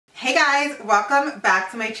Hey guys, welcome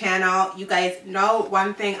back to my channel. You guys know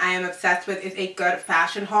one thing I am obsessed with is a good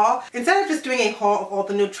fashion haul. Instead of just doing a haul of all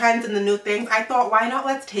the new trends and the new things, I thought why not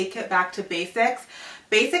let's take it back to basics.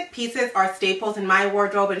 Basic pieces are staples in my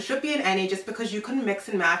wardrobe and should be in any just because you can mix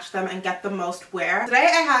and match them and get the most wear. Today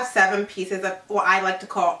I have 7 pieces of what I like to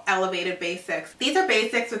call elevated basics. These are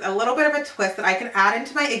basics with a little bit of a twist that I can add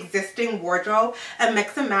into my existing wardrobe and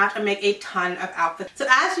mix and match and make a ton of outfits. So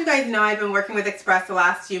as you guys know, I've been working with Express the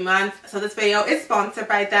last few months, so this video is sponsored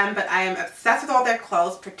by them, but I am obsessed with all their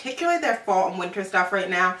clothes, particularly their fall and winter stuff right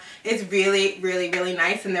now is really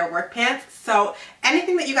nice, in their work pants. So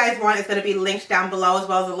anything that you guys want is going to be linked down below, as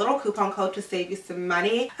well as a little coupon code to save you some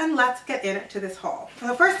money. And let's get into this haul.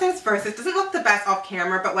 So first things first, it doesn't look the best off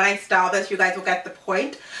camera, but when I style this, you guys will get the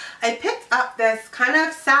point. I picked up this kind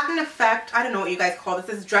of satin effect, I don't know what you guys call this,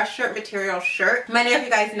 this dress shirt material shirt. Many of you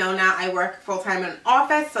guys know now I work full-time in an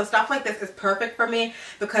office, so stuff like this is perfect for me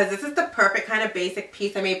because this is the perfect kind of basic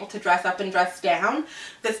piece I'm able to dress up and dress down.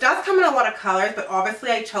 This does come in a lot of colors, but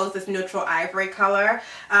obviously I chose this neutral ivory color.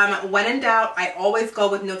 When in doubt, I always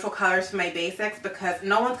go with neutral colors for my basics because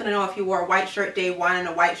no one's going to know if you wore a white shirt day 1 and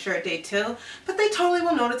a white shirt day 2, but they totally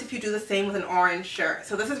will notice if you do the same with an orange shirt.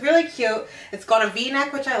 So this is really cute. It's got a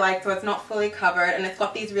V-neck, which I like, so it's not fully covered, and it's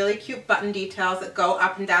got these really cute button details that go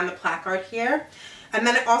up and down the placard here. And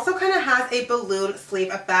then it also kind of has a balloon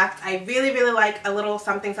sleeve effect. I really like a little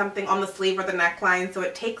something on the sleeve or the neckline, so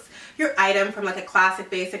it takes your item from like a classic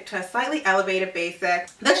basic to a slightly elevated basic.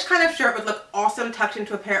 This kind of shirt would look awesome tucked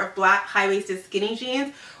into a pair of black high-waisted skinny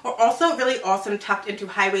jeans, or also really awesome tucked into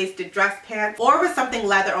high-waisted dress pants, or with something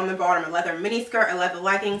leather on the bottom, a leather mini skirt, a leather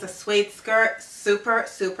leggings, a suede skirt.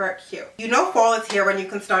 Super cute. You know fall is here when you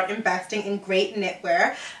can start investing in great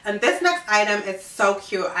knitwear, and this next item is so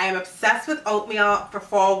cute. I am obsessed with oatmeal for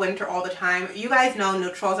fall, winter, all the time. You guys know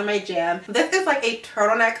neutrals are my jam. This is like a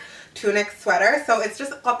turtleneck tunic sweater, so it's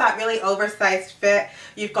just got that really oversized fit.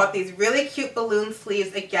 You've got these really cute balloon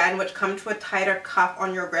sleeves again, which come to a tighter cuff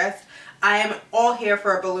on your wrist. I am all here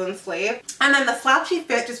for a balloon sleeve. And then the slouchy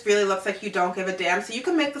fit just really looks like you don't give a damn, so you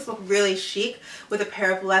can make this look really chic with a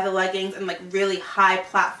pair of leather leggings and like really high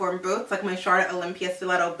platform boots, like my Charlotte Olympia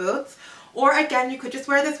stiletto boots. Or again, you could just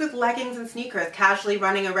wear this with leggings and sneakers, casually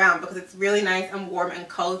running around, because it's really nice and warm and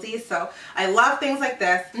cozy. So I love things like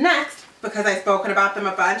this. Next, because I've spoken about them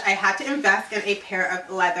a bunch, I had to invest in a pair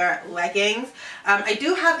of leather leggings. I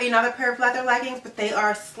do have another pair of leather leggings, but they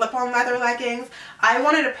are slip-on leather leggings. I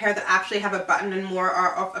wanted a pair that actually have a button and more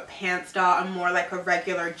are of a pant style and more like a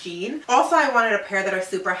regular jean. Also, I wanted a pair that are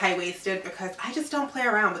super high-waisted because I just don't play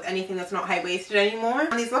around with anything that's not high-waisted anymore.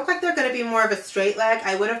 And these look like they're going to be more of a straight leg.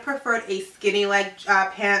 I would have preferred a skinny leg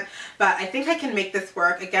pant, but I think I can make this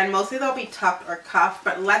work. Again, mostly they'll be tucked or cuffed,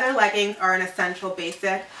 but leather leggings are an essential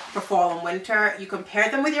basic for fall and winter. You can pair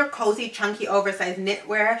them with your cozy, chunky, oversized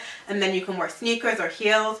knitwear, and then you can wear sneakers or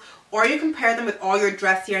heels, or you can pair them with all your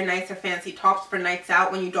dressier, nicer, fancy tops for nights out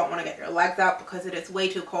when you don't want to get your legs out because it is way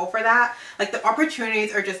too cold for that. Like, the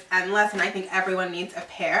opportunities are just endless, and I think everyone needs a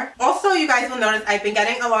pair. Also, you guys will notice I've been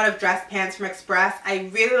getting a lot of dress pants from Express. I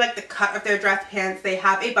really like the cut of their dress pants. They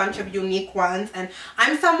have a bunch of unique ones, and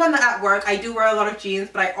I'm someone that at work I do wear a lot of jeans,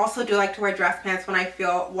 but I also do like to wear dress pants when I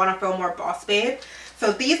want to feel more boss babe.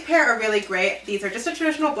 So these pair are really great. These are just a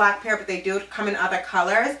traditional black pair, but they do come in other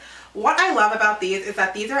colors. What I love about these is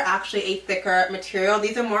that these are actually a thicker material.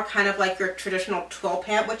 These are more kind of like your traditional twill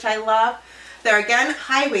pant, which I love. They're again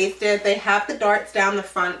high-waisted. They have the darts down the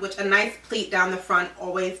front, which a nice pleat down the front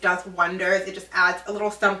always does wonders. It just adds a little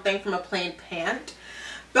something from a plain pant.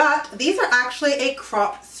 But these are actually a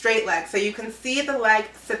cropped straight leg, so you can see the leg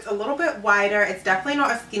sits a little bit wider. It's definitely not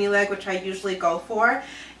a skinny leg, which I usually go for,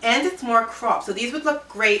 and it's more cropped. So these would look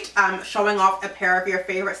great showing off a pair of your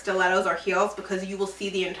favorite stilettos or heels because you will see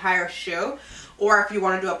the entire shoe. Or if you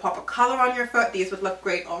want to do a pop of color on your foot, these would look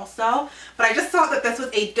great also. But I just thought that this was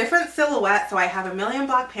a different silhouette, so I have a million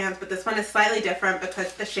black pants, but this one is slightly different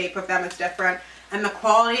because the shape of them is different. And the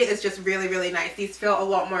quality is just really nice. These feel a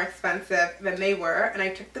lot more expensive than they were, and I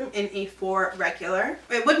took them in a 4 regular.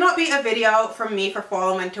 It would not be a video from me for fall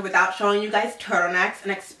and winter without showing you guys turtlenecks,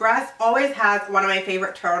 and Express always has one of my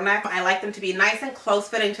favorite turtlenecks. I like them to be nice and close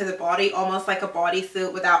fitting to the body, almost like a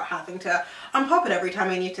bodysuit without having to unpop it every time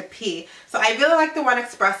I need to pee. So I really like the one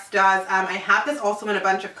Express does. I have this also in a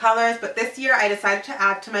bunch of colors, but this year I decided to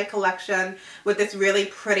add to my collection with this really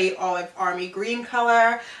pretty olive army green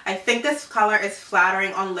color. I think this color is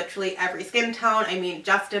flattering on literally every skin tone. I mean,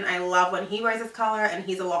 Justin, I love when he wears this color, and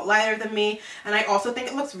he's a lot lighter than me, and I also think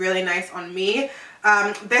it looks really nice on me.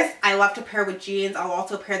 This I love to pair with jeans. I'll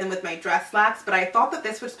also pair them with my dress slacks, but I thought that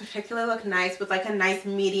this would particularly look nice with like a nice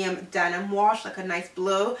medium denim wash, like a nice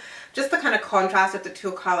blue, just the kind of contrast of the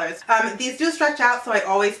two colors. These do stretch out, so I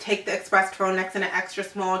always take the express turtlenecks in an extra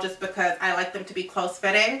small just because I like them to be close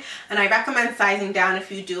fitting, and I recommend sizing down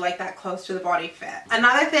if you do like that close to the body fit.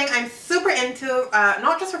 Another thing I'm super into,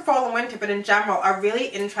 not just for fall and winter but in general, are really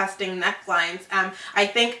interesting necklines. I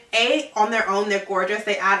think on their own they're gorgeous.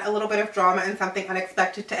 They add a little bit of drama and something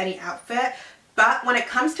unexpected to any outfit. But when it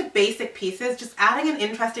comes to basic pieces, just adding an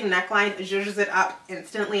interesting neckline zhuzhes it up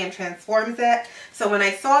instantly and transforms it. So when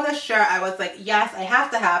I saw this shirt, I was like, yes, I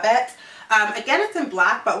have to have it. Again, it's in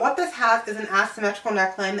black, but what this has is an asymmetrical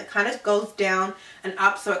neckline that kind of goes down and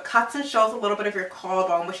up, so it cuts and shows a little bit of your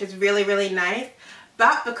collarbone, which is really, really nice.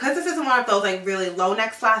 But because this isn't one of those like really low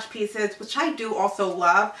neck slash pieces, which I do also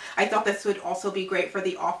love, I thought this would also be great for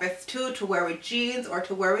the office too, to wear with jeans or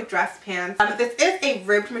to wear with dress pants. This is a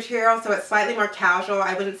ribbed material, so it's slightly more casual.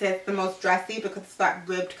 I wouldn't say it's the most dressy because it's that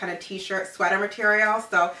ribbed kind of t-shirt sweater material,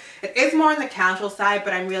 so it is more on the casual side,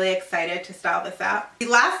 but I'm really excited to style this out. The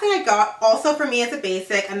last thing I got, also for me as a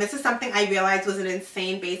basic, and this is something I realized was an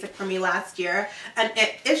insane basic for me last year, and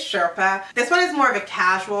it is Sherpa. This one is more of a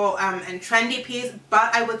casual and trendy piece,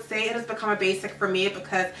 but I would say it has become a basic for me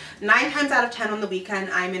because 9 times out of 10 on the weekend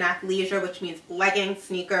I'm in athleisure, which means leggings,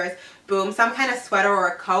 sneakers, boom, some kind of sweater or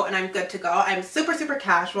a coat, and I'm good to go. I'm super, super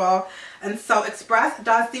casual. And so Express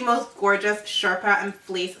does the most gorgeous Sherpa and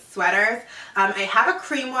fleece sweaters. I have a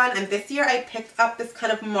cream one, and this year I picked up this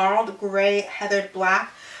kind of marled gray heathered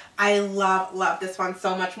black. I love this one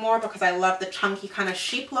so much more because I love the chunky kind of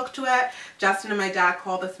sheep look to it. Justin and my dad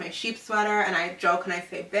call this my sheep sweater, and I joke and I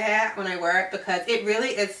say bear when I wear it because it really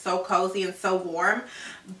is so cozy and so warm.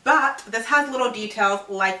 But this has little details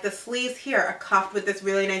like the sleeves here are cuffed with this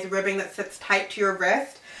really nice ribbing that sits tight to your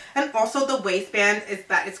wrist. And also the waistband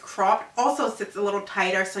is cropped, also sits a little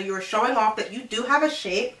tighter, so you're showing off that you do have a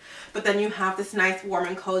shape, but then you have this nice warm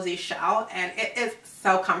and cozy shell, and it is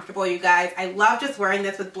so comfortable, you guys. I love just wearing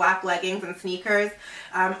this with black leggings and sneakers.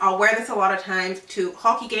 I'll wear this a lot of times to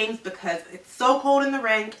hockey games because it's so cold in the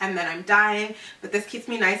rink and then I'm dying, but this keeps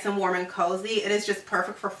me nice and warm and cozy. It is just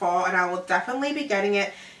perfect for fall, and I will definitely be getting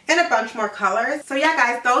it in a bunch more colors. So yeah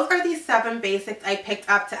guys, those are the 7 basics I picked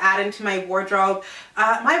up to add into my wardrobe.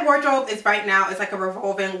 My wardrobe is right now is like a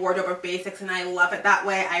revolving wardrobe of basics, and I love it that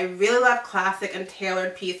way. I really love classic and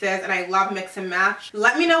tailored pieces, and I love mix and match.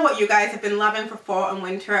 Let me know what you guys have been loving for fall and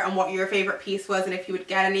winter and what your favorite piece was and if you would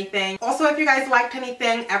get anything. Also, if you guys liked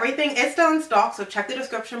anything, everything is still in stock, so check the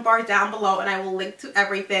description bar down below and I will link to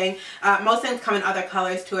everything. Most things come in other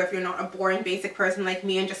colors too if you're not a boring basic person like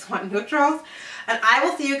me and just want neutrals. And I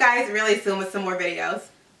will see you guys really soon with some more videos.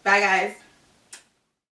 Bye guys.